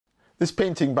This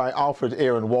painting by Alfred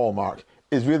and Wolmark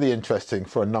is really interesting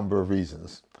for a number of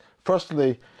reasons.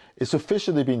 Firstly, it's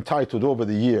officially been titled over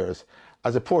the years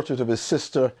as a portrait of his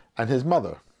sister and his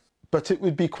mother. But it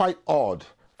would be quite odd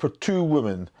for two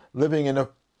women living in a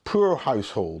poor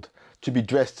household to be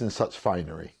dressed in such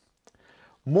finery.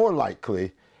 More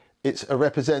likely, it's a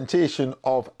representation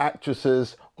of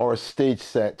actresses or a stage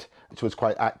set which was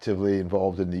quite actively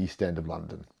involved in the East End of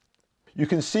London. You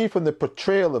can see from the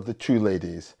portrayal of the two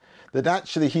ladies that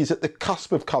actually he's at the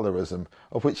cusp of colorism,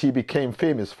 of which he became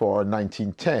famous for in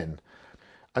 1910.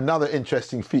 Another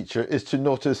interesting feature is to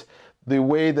notice the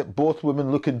way that both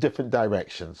women look in different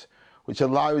directions, which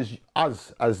allows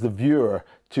us as the viewer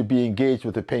to be engaged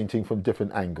with the painting from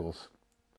different angles.